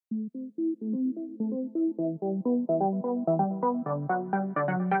Hornell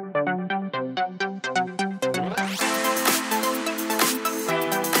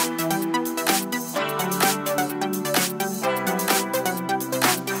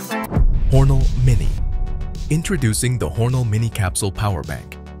Mini. Introducing the Hornell Mini Capsule Power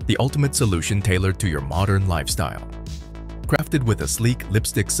Bank, the ultimate solution tailored to your modern lifestyle. Crafted with a sleek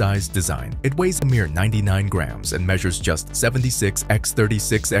lipstick-sized design, it weighs a mere 99 grams and measures just 76 x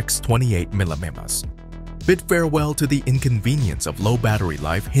 36 x 28 millimeters. Bid farewell to the inconvenience of low battery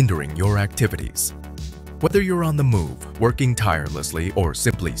life hindering your activities. Whether you're on the move, working tirelessly, or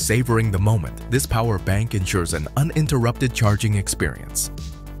simply savoring the moment, this power bank ensures an uninterrupted charging experience.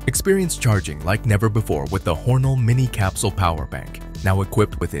 Experience charging like never before with the Hornell Mini Capsule Power Bank, now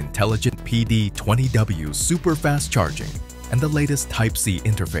equipped with intelligent PD20W super fast charging and the latest Type-C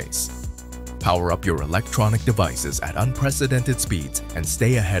interface. Power up your electronic devices at unprecedented speeds and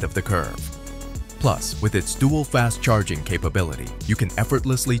stay ahead of the curve. Plus, with its dual fast charging capability, you can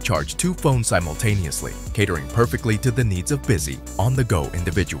effortlessly charge 2 phones simultaneously, catering perfectly to the needs of busy, on-the-go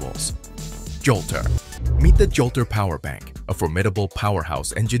individuals. Jolter. Meet the Jolter Power Bank, a formidable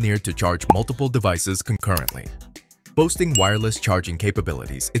powerhouse engineered to charge multiple devices concurrently. Boasting wireless charging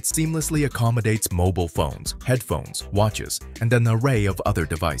capabilities, it seamlessly accommodates mobile phones, headphones, watches, and an array of other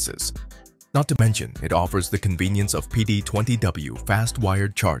devices. Not to mention, it offers the convenience of PD20W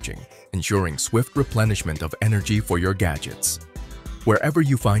fast-wired charging, ensuring swift replenishment of energy for your gadgets. Wherever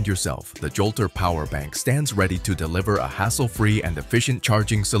you find yourself, the Jolter Power Bank stands ready to deliver a hassle-free and efficient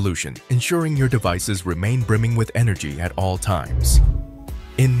charging solution, ensuring your devices remain brimming with energy at all times.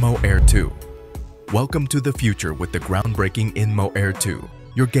 InMo Air 2. Welcome to the future with the groundbreaking InMo Air 2,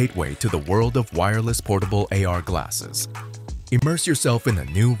 your gateway to the world of wireless portable AR glasses. Immerse yourself in a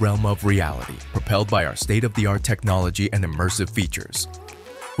new realm of reality, propelled by our state-of-the-art technology and immersive features.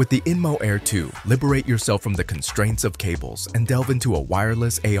 With the InMo Air 2, liberate yourself from the constraints of cables and delve into a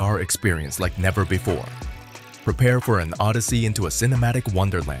wireless AR experience like never before. Prepare for an odyssey into a cinematic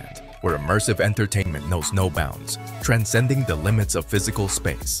wonderland, where immersive entertainment knows no bounds, transcending the limits of physical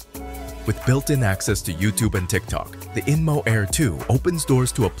space. With built-in access to YouTube and TikTok, the InMo Air 2 opens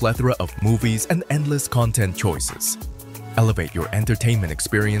doors to a plethora of movies and endless content choices. Elevate your entertainment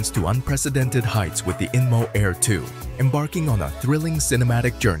experience to unprecedented heights with the InMo Air 2, embarking on a thrilling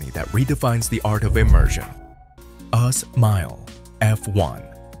cinematic journey that redefines the art of immersion. Usmile F1.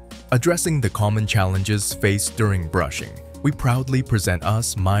 Addressing the common challenges faced during brushing, we proudly present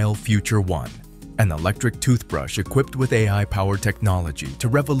Usmile Future 1, an electric toothbrush equipped with AI-powered technology to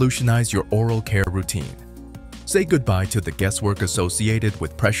revolutionize your oral care routine. Say goodbye to the guesswork associated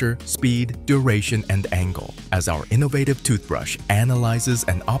with pressure, speed, duration, and angle, as our innovative toothbrush analyzes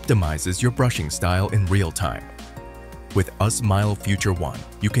and optimizes your brushing style in real time. With Usmile Future 1,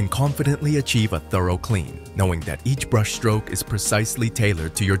 you can confidently achieve a thorough clean, knowing that each brush stroke is precisely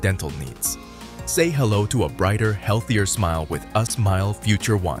tailored to your dental needs. Say hello to a brighter, healthier smile with Usmile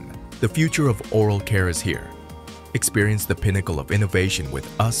Future 1. The future of oral care is here. Experience the pinnacle of innovation with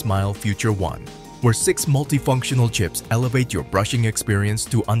Usmile Future 1, where 6 multifunctional chips elevate your brushing experience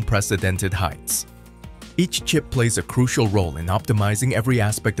to unprecedented heights. Each chip plays a crucial role in optimizing every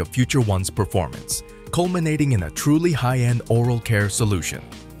aspect of Future 1's performance, culminating in a truly high-end oral care solution.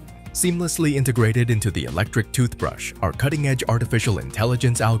 Seamlessly integrated into the electric toothbrush, our cutting-edge artificial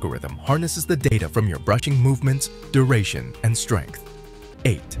intelligence algorithm harnesses the data from your brushing movements, duration, and strength.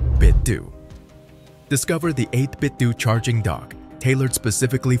 8-Bit Do. Discover the 8-Bit Do charging dock, tailored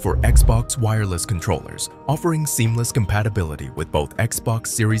specifically for Xbox wireless controllers, offering seamless compatibility with both Xbox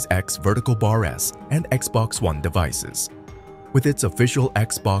Series X Vertical Bar S and Xbox One devices. With its official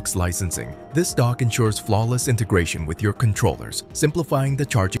Xbox licensing, this dock ensures flawless integration with your controllers, simplifying the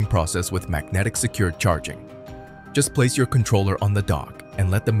charging process with magnetic secured charging. Just place your controller on the dock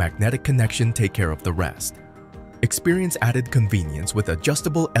and let the magnetic connection take care of the rest. Experience added convenience with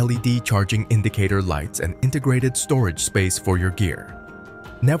adjustable LED charging indicator lights and integrated storage space for your gear.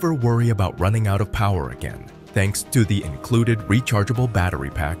 Never worry about running out of power again, thanks to the included rechargeable battery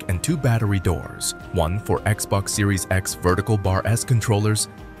pack and 2 battery doors, one for Xbox Series X Vertical Bar S controllers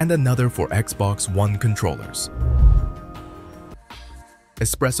and another for Xbox One controllers.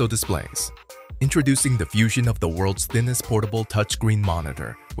 Espresso Displays. Introducing the fusion of the world's thinnest portable touchscreen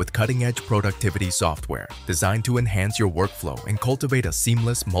monitor with cutting-edge productivity software designed to enhance your workflow and cultivate a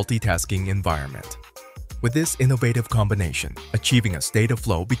seamless multitasking environment. With this innovative combination, achieving a state of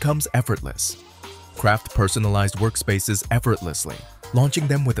flow becomes effortless. Craft personalized workspaces effortlessly, launching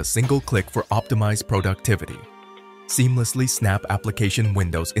them with a single click for optimized productivity. Seamlessly snap application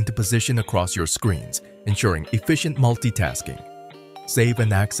windows into position across your screens, ensuring efficient multitasking. save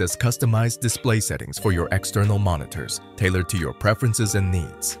and access customized display settings for your external monitors, tailored to your preferences and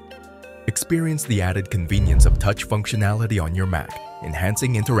needs. Experience the added convenience of touch functionality on your Mac,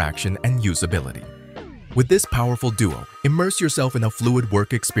 enhancing interaction and usability. With this powerful duo, immerse yourself in a fluid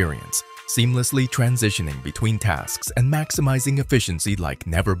work experience, seamlessly transitioning between tasks and maximizing efficiency like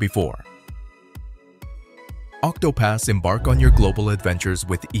never before. Octopass, embark on your global adventures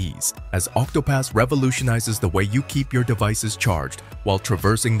with ease, as Octopass revolutionizes the way you keep your devices charged while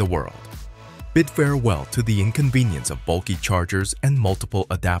traversing the world. Bid farewell to the inconvenience of bulky chargers and multiple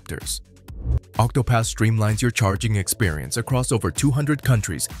adapters. Octopass streamlines your charging experience across over 200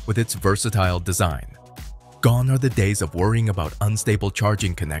 countries with its versatile design. Gone are the days of worrying about unstable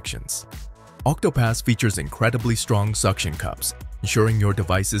charging connections. Octopass features incredibly strong suction cups, ensuring your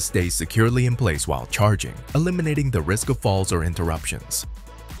devices stay securely in place while charging, eliminating the risk of falls or interruptions.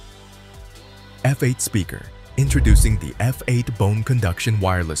 F8 Speaker. Introducing the F8 Bone Conduction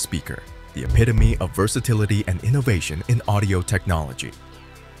Wireless Speaker, the epitome of versatility and innovation in audio technology.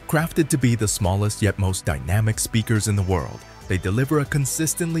 Crafted to be the smallest yet most dynamic speakers in the world, they deliver a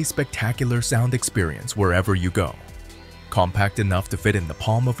consistently spectacular sound experience wherever you go. Compact enough to fit in the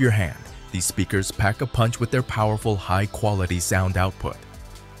palm of your hand, these speakers pack a punch with their powerful, high-quality sound output.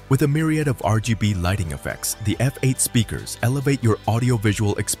 With a myriad of RGB lighting effects, the F8 speakers elevate your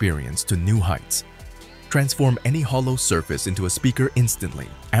audio-visual experience to new heights. Transform any hollow surface into a speaker instantly,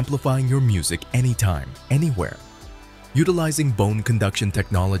 amplifying your music anytime, anywhere. Utilizing bone conduction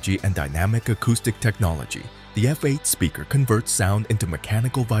technology and dynamic acoustic technology, the F8 speaker converts sound into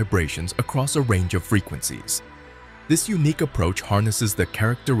mechanical vibrations across a range of frequencies. This unique approach harnesses the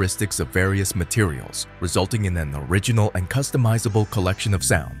characteristics of various materials, resulting in an original and customizable collection of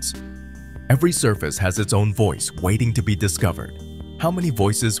sounds. Every surface has its own voice waiting to be discovered. How many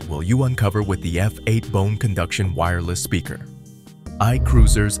voices will you uncover with the F8 Bone Conduction Wireless Speaker?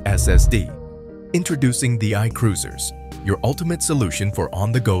 iCruisers SSD. Introducing the iCruisers, your ultimate solution for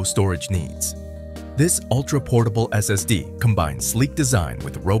on-the-go storage needs. This ultra-portable SSD combines sleek design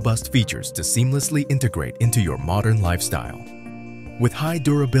with robust features to seamlessly integrate into your modern lifestyle. With high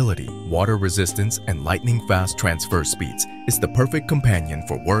durability, water resistance, and lightning-fast transfer speeds, it's the perfect companion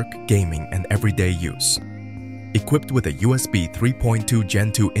for work, gaming, and everyday use. Equipped with a USB 3.2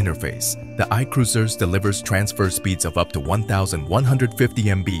 Gen 2 interface, the iCruisers delivers transfer speeds of up to 1,150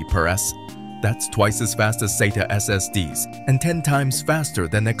 MB per s. That's twice as fast as SATA SSDs and 10 times faster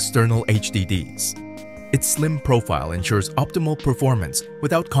than external HDDs. Its slim profile ensures optimal performance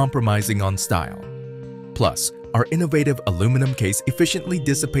without compromising on style. Plus, our innovative aluminum case efficiently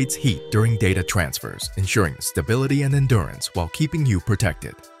dissipates heat during data transfers, ensuring stability and endurance while keeping you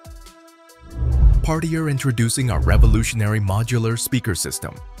protected. Partier, introducing our revolutionary modular speaker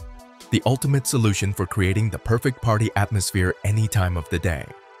system, the ultimate solution for creating the perfect party atmosphere any time of the day.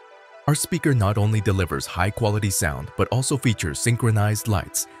 Our speaker not only delivers high-quality sound, but also features synchronized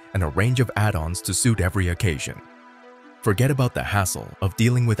lights and a range of add-ons to suit every occasion. Forget about the hassle of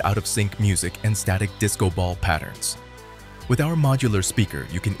dealing with out-of-sync music and static disco ball patterns. With our modular speaker,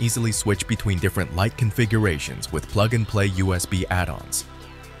 you can easily switch between different light configurations with plug-and-play USB add-ons.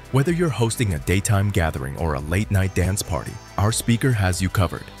 Whether you're hosting a daytime gathering or a late-night dance party, our speaker has you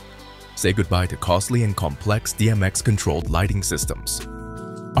covered. Say goodbye to costly and complex DMX-controlled lighting systems.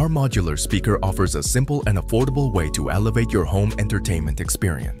 Our modular speaker offers a simple and affordable way to elevate your home entertainment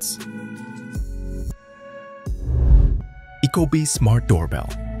experience. ecobee Smart Doorbell.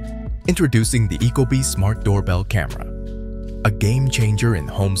 Introducing the ecobee Smart Doorbell Camera, a game changer in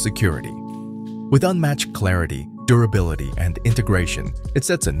home security. With unmatched clarity, durability, and integration, it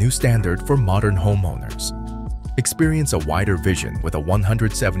sets a new standard for modern homeowners. Experience a wider vision with a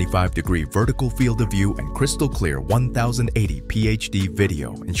 175-degree vertical field of view and crystal clear 1080p HD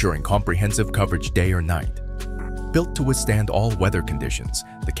video, ensuring comprehensive coverage day or night. Built to withstand all weather conditions,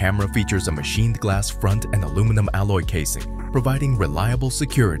 the camera features a machined glass front and aluminum alloy casing, providing reliable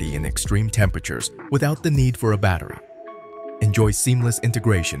security in extreme temperatures without the need for a battery. Enjoy seamless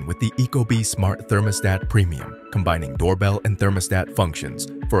integration with the ecobee Smart Thermostat Premium, combining doorbell and thermostat functions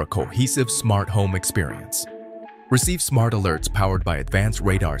for a cohesive smart home experience. Receive smart alerts powered by advanced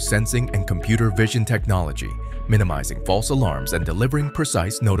radar sensing and computer vision technology, minimizing false alarms and delivering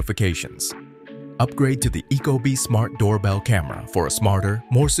precise notifications. Upgrade to the ecobee Smart Doorbell Camera for a smarter,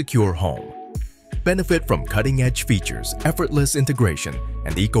 more secure home. Benefit from cutting-edge features, effortless integration,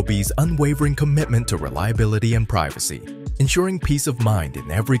 and ecobee's unwavering commitment to reliability and privacy, ensuring peace of mind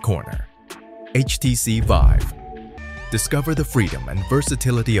in every corner. HTC Vive. Discover the freedom and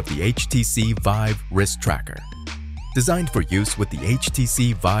versatility of the HTC Vive Wrist Tracker. Designed for use with the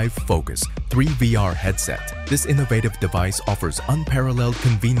HTC Vive Focus 3 VR headset, this innovative device offers unparalleled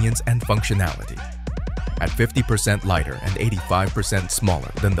convenience and functionality. At 50% lighter and 85% smaller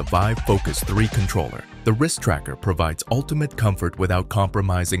than the Vive Focus 3 controller, the wrist tracker provides ultimate comfort without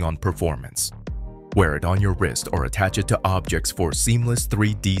compromising on performance. Wear it on your wrist or attach it to objects for seamless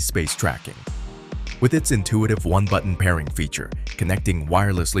 3D space tracking. With its intuitive one-button pairing feature, connecting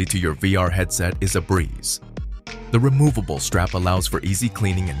wirelessly to your VR headset is a breeze. The removable strap allows for easy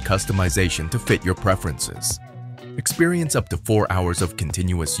cleaning and customization to fit your preferences. Experience up to 4 hours of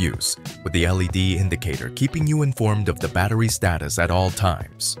continuous use, with the LED indicator keeping you informed of the battery status at all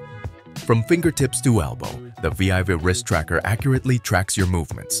times. From fingertips to elbow, the Vive wrist tracker accurately tracks your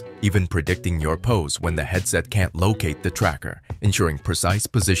movements, even predicting your pose when the headset can't locate the tracker, ensuring precise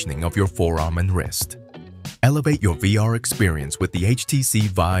positioning of your forearm and wrist. Elevate your VR experience with the HTC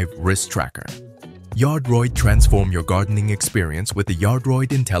Vive wrist tracker. Yardroid, transform your gardening experience with the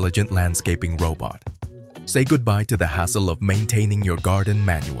Yardroid intelligent landscaping robot. Say goodbye to the hassle of maintaining your garden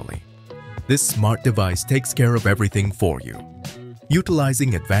manually. This smart device takes care of everything for you.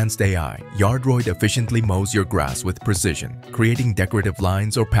 Utilizing advanced AI, Yardroid efficiently mows your grass with precision, creating decorative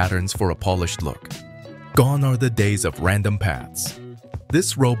lines or patterns for a polished look. Gone are the days of random paths.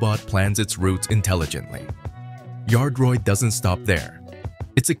 This robot plans its routes intelligently. Yardroid doesn't stop there.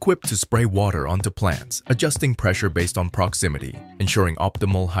 It's equipped to spray water onto plants, adjusting pressure based on proximity, ensuring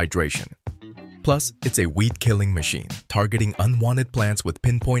optimal hydration. Plus, it's a weed-killing machine, targeting unwanted plants with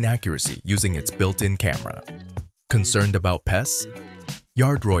pinpoint accuracy using its built-in camera. Concerned about pests?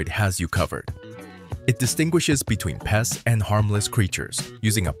 Yardroid has you covered. It distinguishes between pests and harmless creatures,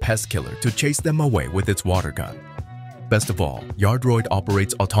 using a pest killer to chase them away with its water gun. Best of all, Yardroid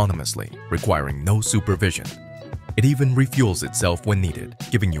operates autonomously, requiring no supervision. It even refuels itself when needed,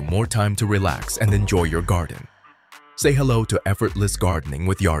 giving you more time to relax and enjoy your garden. Say hello to effortless gardening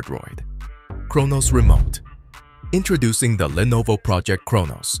with Yardroid. Chronos Remote. Introducing the Lenovo Project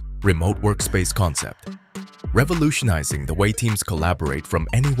Chronos remote workspace concept, revolutionizing the way teams collaborate from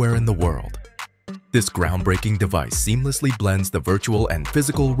anywhere in the world. This groundbreaking device seamlessly blends the virtual and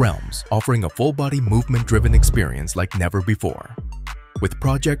physical realms, offering a full-body movement-driven experience like never before. With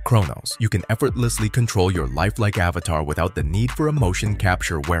Project Chronos, you can effortlessly control your lifelike avatar without the need for a motion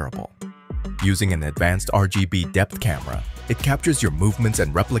capture wearable. Using an advanced RGB depth camera, it captures your movements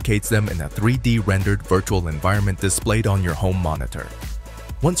and replicates them in a 3D rendered virtual environment displayed on your home monitor.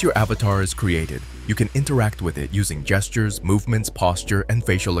 Once your avatar is created, you can interact with it using gestures, movements, posture, and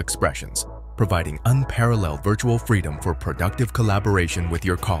facial expressions, providing unparalleled virtual freedom for productive collaboration with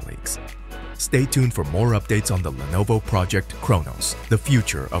your colleagues. Stay tuned for more updates on the Lenovo Project Chronos, the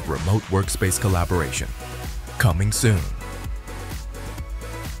future of remote workspace collaboration. Coming soon.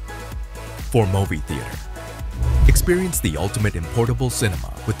 ForMovi Theater. Experience the ultimate in portable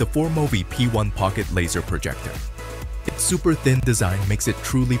cinema with the ForMovi P1 Pocket Laser Projector. Its super thin design makes it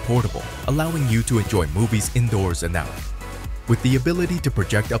truly portable, allowing you to enjoy movies indoors and out. With the ability to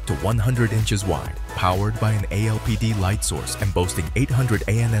project up to 100 inches wide, powered by an ALPD light source and boasting 800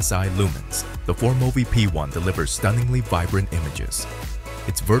 ANSI lumens, the ForMovi P1 delivers stunningly vibrant images.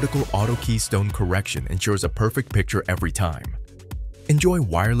 Its vertical auto keystone correction ensures a perfect picture every time. Enjoy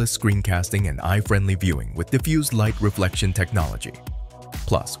wireless screencasting and eye-friendly viewing with diffused light reflection technology.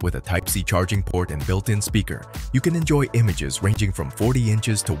 Plus, with a Type-C charging port and built-in speaker, you can enjoy images ranging from 40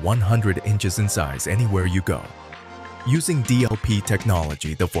 inches to 100 inches in size anywhere you go. Using DLP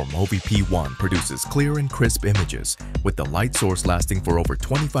technology, the ForMovi P1 produces clear and crisp images, with the light source lasting for over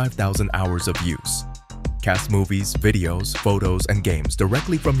 25,000 hours of use. Cast movies, videos, photos, and games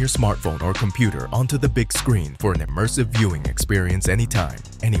directly from your smartphone or computer onto the big screen for an immersive viewing experience anytime,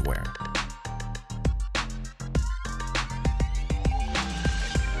 anywhere.